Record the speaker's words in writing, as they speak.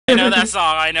I know that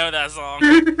song. I know that song.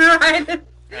 Right?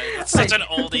 That's such an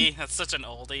oldie. That's such an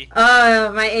oldie.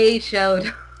 Oh, my age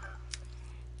showed.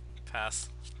 Pass.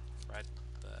 Right.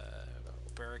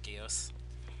 Burgios.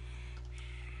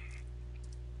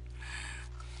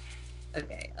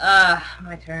 Okay,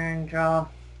 my turn. Draw.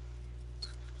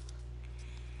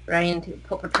 Right into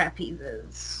purple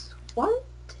trapezes. One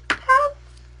path?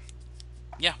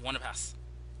 Yeah, one to pass.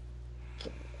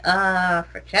 Okay,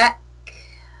 for check.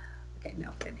 Okay, no,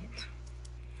 didn't hit.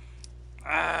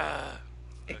 Ah.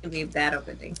 It could Okay. be a bad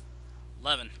opening.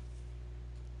 11.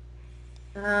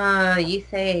 You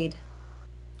said.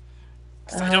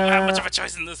 Because I don't have much of a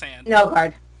choice in this hand. No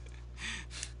card.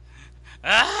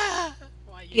 Ah!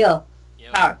 Why you? Heal.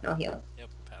 Yep. Power, no heal. Yep.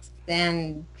 Pass.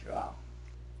 Then draw.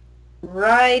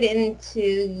 Right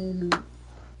into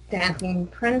Dancing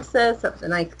Princess. That's a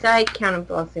nice guy.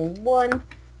 Counterbalancing 1.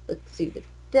 Let's see the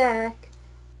deck.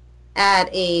 Add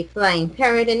a Flying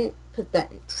Paradin. Put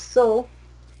that into Soul.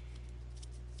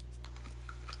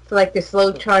 Select the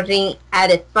slow charging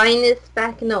added finest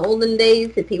back in the olden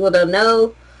days. If people don't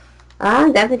know,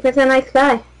 Dancing Princess, a nice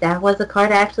guy. That was a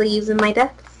card I actually used in my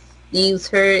decks. Use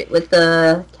her with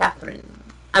the Catherine.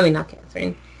 I mean, not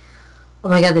Catherine. Oh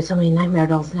my god, there's so many Nightmare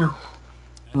Dolls now.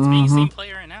 It's being same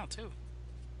player right now too.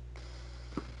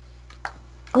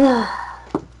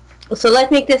 So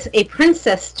let's make this a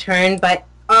princess turn, but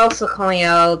also calling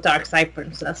out Dark Side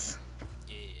Princess.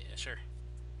 Yeah, sure.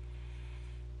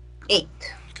 8.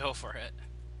 Go for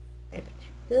it.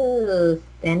 Ooh,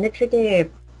 stand the trigger.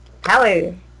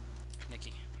 Power.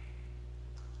 Nikki.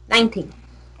 19.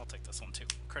 I'll take this one too.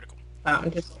 Critical.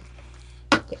 Just...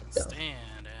 Okay, so.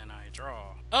 Stand and I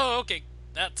draw. Oh, okay.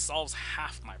 That solves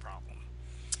half my problem.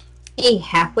 Hey,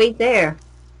 halfway there.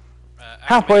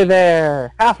 Halfway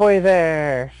there! Halfway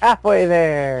there! Halfway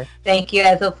there! Thank you,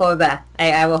 Ezo, for that.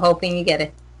 I was hoping you get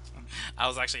it. I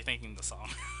was actually thinking the song.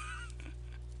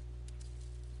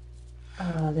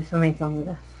 Oh, there's so many songs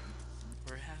left.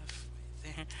 We're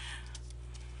halfway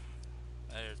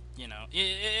there. You know,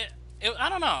 I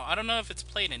don't know. I don't know if it's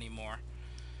played anymore.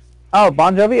 Oh,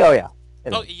 Bon Jovi? Oh, yeah.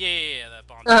 Oh, yeah, that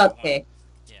Bon Jovi okay. one.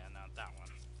 Yeah, not that one.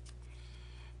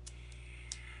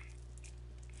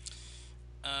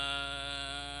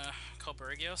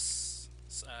 Colberigios.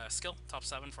 Skill, top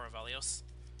 7 for Avelios.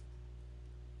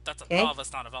 That's a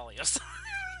novice, not Avelios.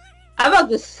 I'm about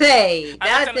to say,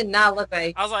 that did not look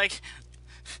like... I was like,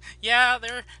 yeah,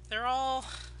 they're all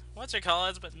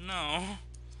whatchamacallits, but no.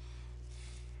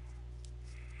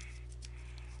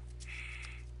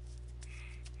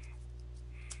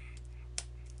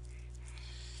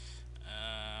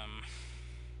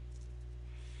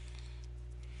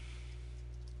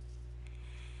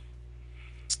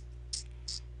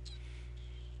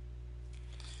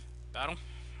 Battle.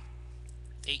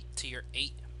 8 to your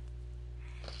 8.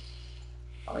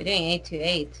 Oh, we're doing 8 to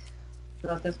 8. I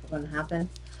thought this was going to happen.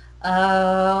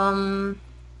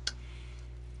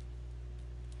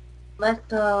 Let's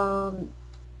go...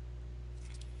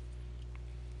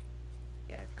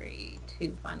 Yeah, grade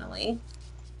 2 finally.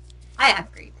 I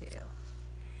have grade 2.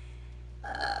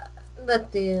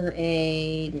 Let's do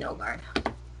a no guard.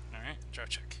 Alright, draw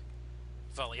check.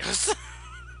 Valios.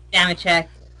 Damage check.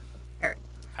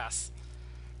 Pass.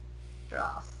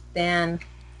 Draw. Stand.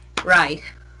 Right.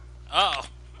 Oh.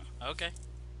 Okay.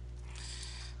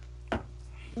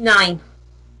 9.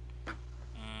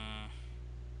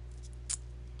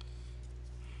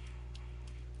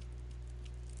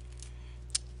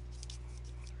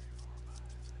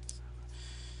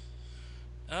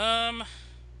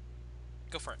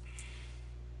 Go for it.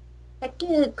 Heck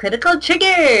yeah, critical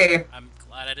trigger! I'm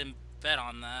glad I didn't bet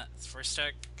on that. First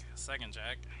check, second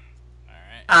check.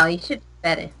 Alright. Oh, you should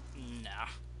bet it. Nah.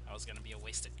 I was gonna be a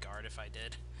wasted guard if I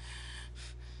did.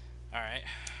 Alright.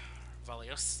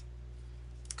 Valios.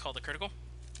 Call the critical.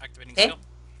 Activating skill.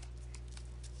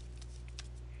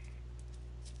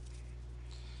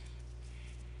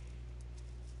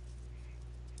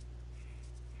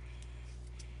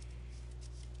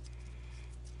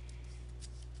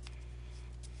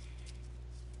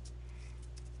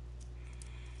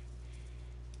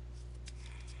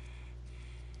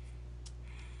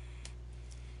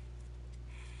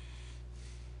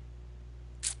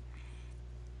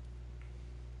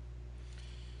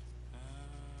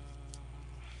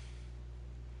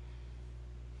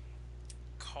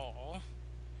 Call.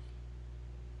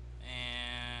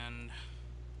 And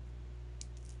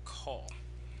call.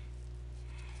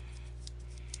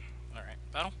 Alright,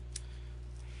 battle.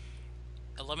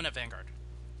 11 at Vanguard.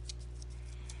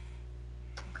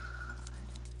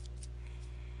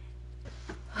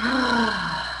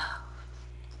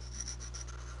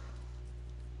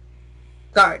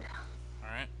 Guard.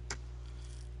 Alright.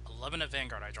 11 at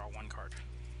Vanguard, I draw 1 card.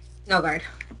 No guard.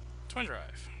 Twin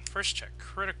Drive. First check,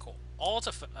 critical. All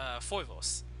to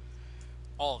Foivos.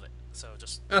 All of it. So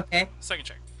just Okay. second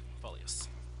check, Valios.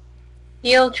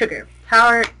 Heal, trigger.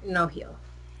 Power, no heal.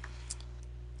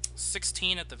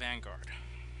 16 at the Vanguard.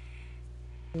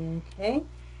 Okay.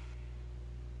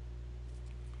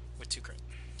 With 2 crit.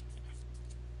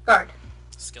 Guard.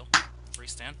 Skill.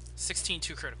 Freestand. 16,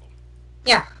 2 critical.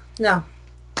 Yeah, no.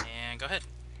 And go ahead.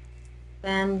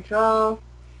 Then draw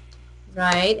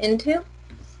right into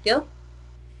skill.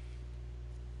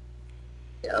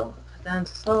 Go. Put down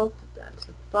to soul, put down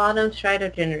to bottom, Strider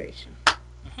Generation.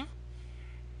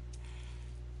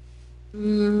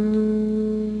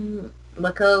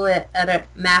 Look at other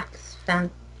Master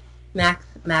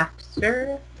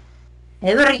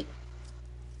Harri.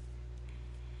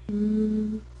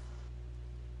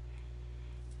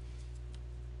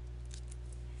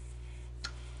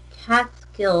 Cat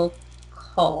skill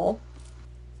call.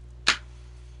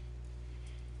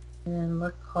 And then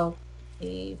look call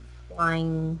a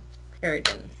flying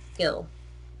paragon skill.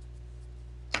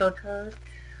 So charge.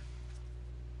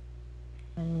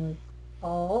 And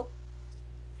call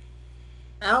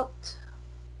out.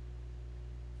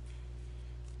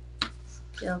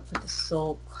 Skill for the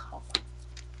soul call.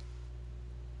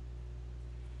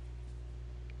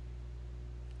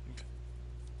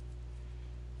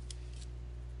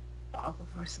 Aqua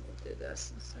Force will do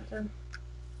this.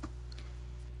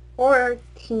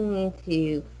 14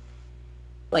 to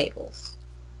labels.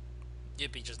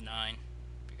 It'd be just 9.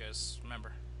 Because,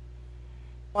 remember.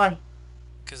 Why?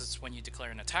 Because it's when you declare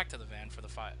an attack to the van for the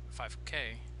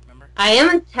 5k, remember? I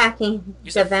am attacking You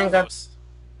the said Vanguard. Foivos.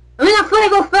 I mean, a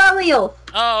Fuego Fabio!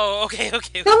 Oh, okay.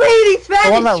 So many Spanish!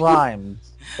 The one that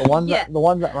rhymes. The one Yeah.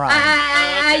 that rhymes.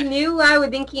 I okay. knew I was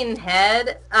thinking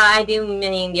head. I do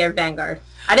mean your Vanguard.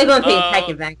 I didn't go to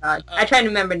attacking Vanguard. I try to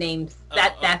remember names.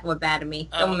 That's what bad of me.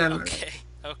 Don't remember. Okay.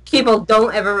 People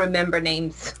don't ever remember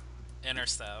names.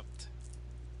 Intercept.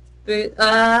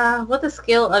 What's the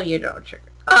skill of your draw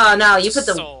trigger? Oh no, you put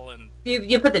the Soul and...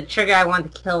 you put the trigger I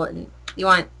want to kill and you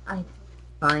want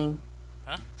fine.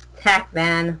 Huh? Attack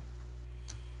van.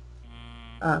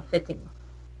 15.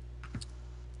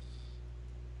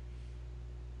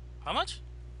 How much?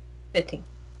 15.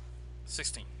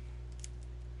 16.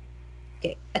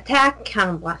 Okay, attack,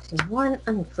 counter blasting 1,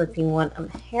 unflipping 1 of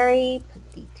Harri, put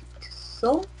D2 to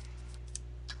soul.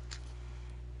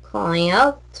 Calling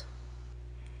out.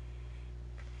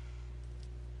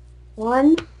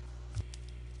 1.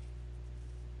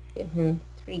 Give him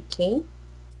 3k.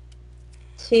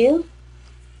 2.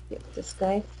 Give this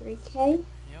guy 3k.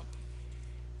 Yep.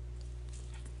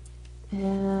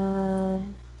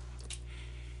 And...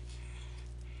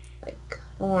 like,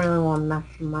 I don't really want to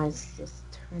maximize this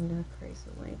turn that crazy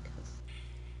way because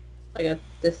I got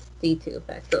this D2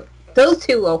 effect. So those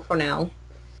two will for now.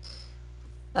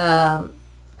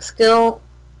 Skill,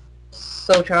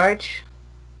 soul charge,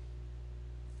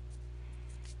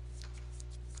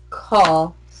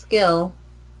 call, skill,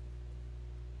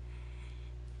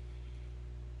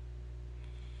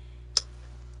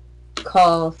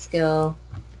 call, skill.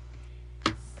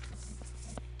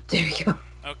 There we go.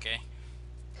 Okay.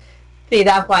 See,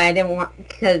 that's why I didn't want,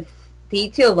 because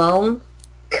D2 alone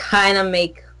kind of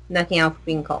make nothing else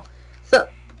being called. So,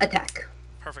 attack.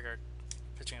 Perfect art.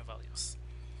 Pitching of Valios.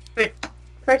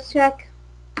 First check.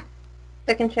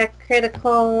 Second check,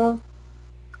 critical.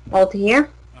 Ulti here.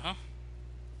 Uh-huh.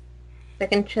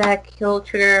 Second check, heal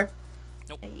trigger.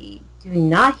 Nope. I do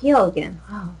not heal again.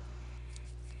 Wow.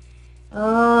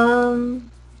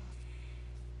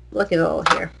 Look at all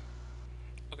here.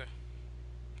 Okay.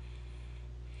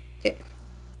 Okay.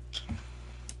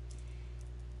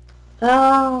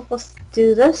 Let's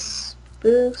do this.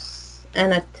 Boost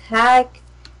and attack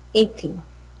 18.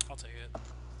 I'll take it.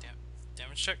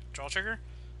 Damage check. Draw trigger.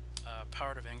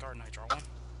 Power to Vanguard and I draw 1.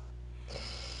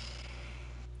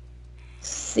 Let's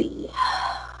see.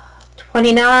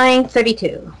 29,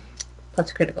 32.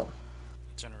 Plus critical.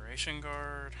 Generation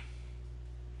guard.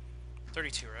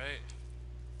 32, right?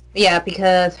 Yeah,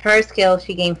 because her skill,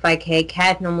 she gained 5k.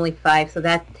 Cat normally 5, so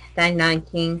that's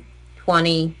 19,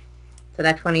 20. So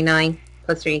that's 29.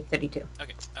 Plus 3, 32.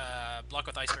 Okay. Block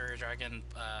with Ice Barrier Dragon.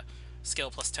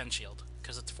 Skill plus 10 shield.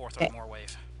 Because it's 4th or more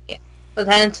wave. Yeah. So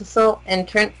that's assault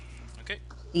entrant. Okay.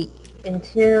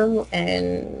 Into,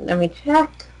 and let me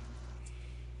check.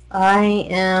 I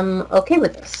am okay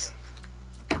with this.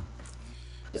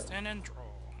 Stand and draw.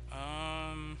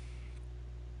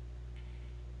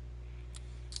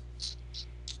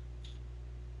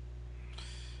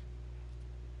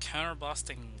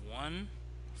 Counterblasting 1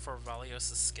 for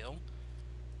Valios' skill.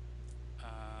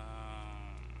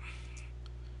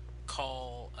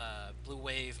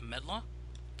 Wave Medla,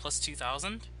 plus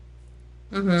 2,000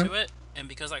 Mm-hmm. to it. And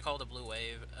because I called a Blue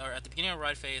Wave, or at the beginning of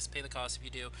ride phase, pay the cost. If you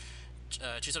do,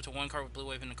 choose up to one card with Blue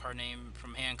Wave in the card name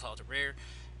from hand, call it a rare.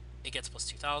 It gets plus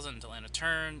 2,000 until end of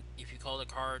turn. If you call the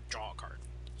card, draw a card.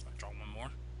 So I draw one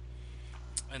more.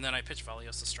 And then I pitch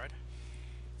Valios to Stride.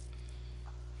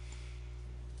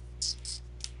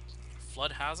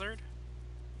 Flood Hazard.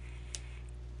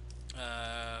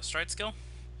 Stride skill.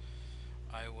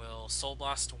 I will Soul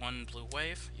Blast one Blue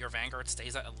Wave. Your Vanguard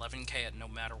stays at 11k at no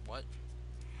matter what.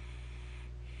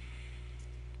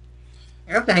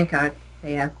 Your Vanguard,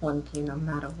 they have 1K no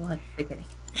matter what. Beginning.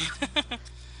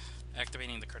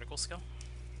 Activating the critical skill.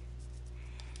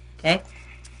 Okay.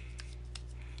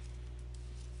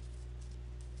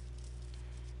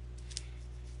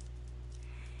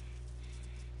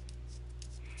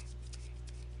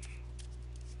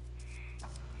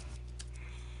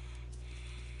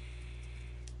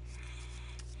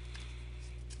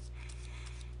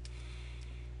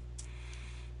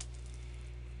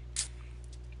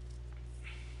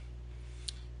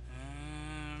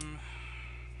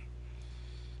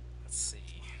 Let's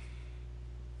see.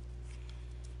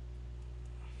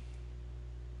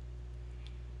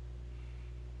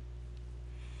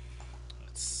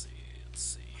 Let's see.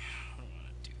 What do I want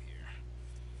to do here?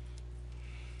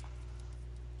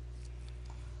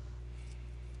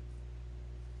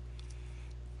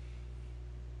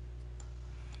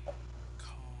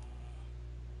 Call.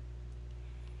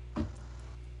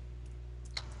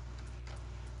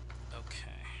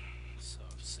 Okay. So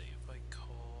see if I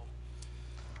call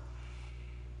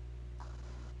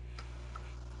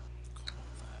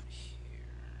that here.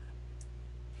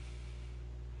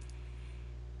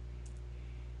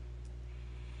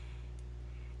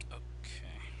 Okay.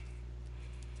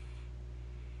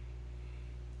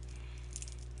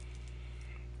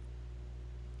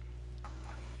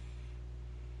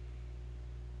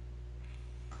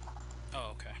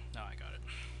 Oh, okay. Now I got it.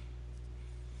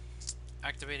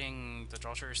 Activating the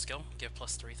draw trigger skill, give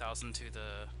plus 3,000 to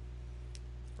the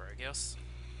Bragios,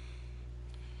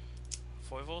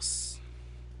 Foivos,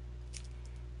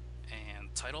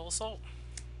 and Tidal Assault.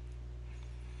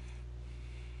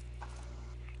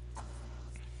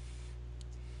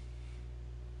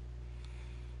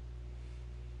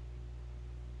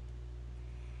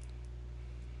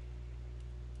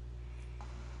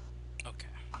 Okay.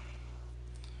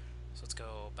 So let's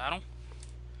go battle.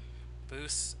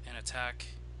 Boost and attack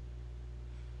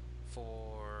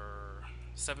for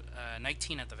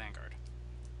 19 at the Vanguard.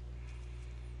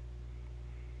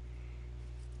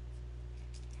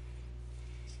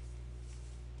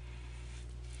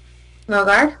 No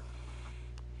guard?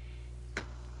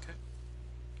 Okay.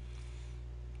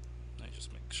 Let me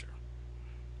just make sure.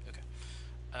 Okay.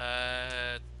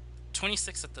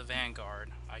 26 at the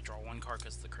Vanguard. I draw one card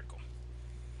because of the critical.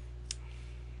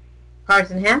 Cards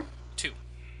in hand? 2.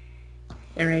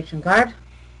 Generation guard.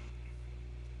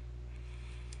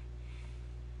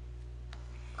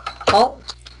 Call.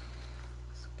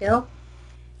 Skill.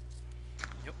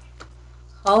 Yep.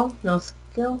 Call. No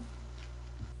skill.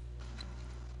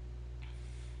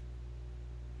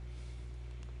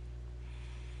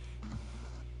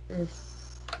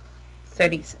 Is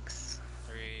 36.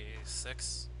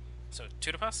 36. So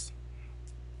 2 to pass?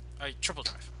 I triple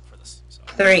drive for this. So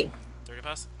 3. 3 to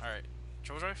pass? Alright.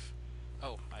 Triple drive?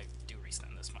 Oh, I do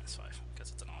restand this -5 because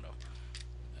it's an auto.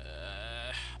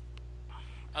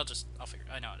 I'll figure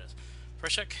it. I know it is.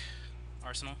 First check,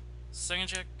 Arsenal. Second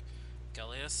check,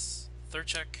 Gallius. Third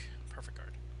check, Perfect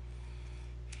Guard.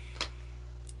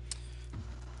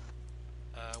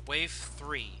 Wave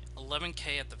 3,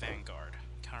 11k at the Vanguard.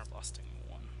 Counterblasting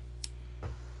 1.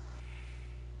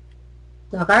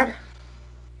 No guard.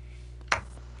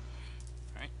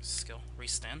 Alright, skill,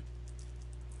 restand.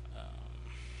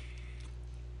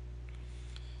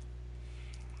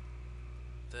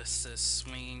 This is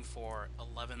swinging for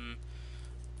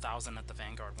 11,000 at the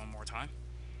Vanguard one more time.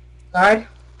 Guard.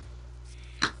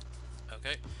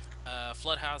 Okay.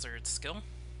 Flood Hazard skill.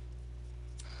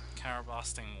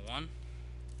 Counterblasting 1.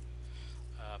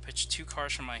 Pitch 2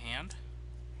 cards from my hand.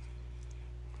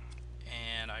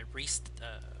 And I let me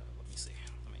see.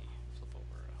 Let me flip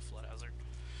over Flood Hazard.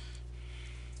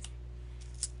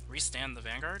 Restand the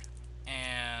Vanguard.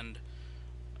 And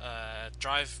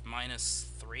drive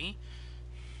 -3.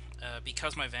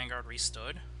 Because my Vanguard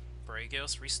restood,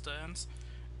 Bragios restands,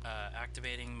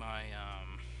 activating my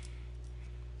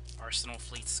Arsenal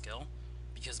Fleet skill.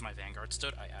 Because my Vanguard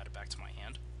stood, I add it back to my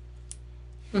hand.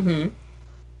 Mm-hmm.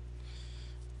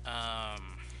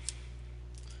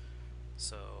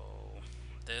 So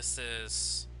this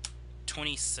is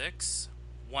 26,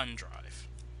 1 drive.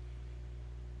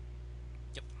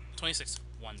 26,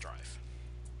 1 drive.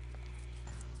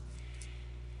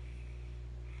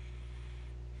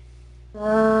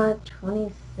 Uh,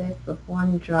 26 with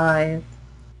 1 drive.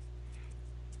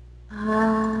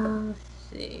 Let's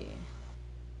see.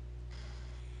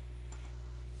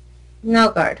 No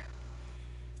guard.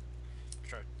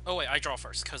 Oh wait, I draw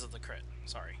first because of the crit.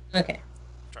 Sorry. Okay.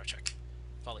 Draw check.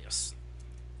 Valios.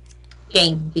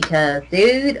 Game, because,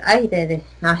 dude, I did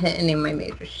not hit any of my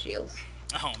major shields.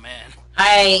 Oh man.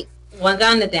 I one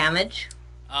got in the damage,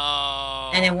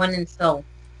 Oh. and then one in soul.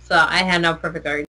 So I had no perfect guard.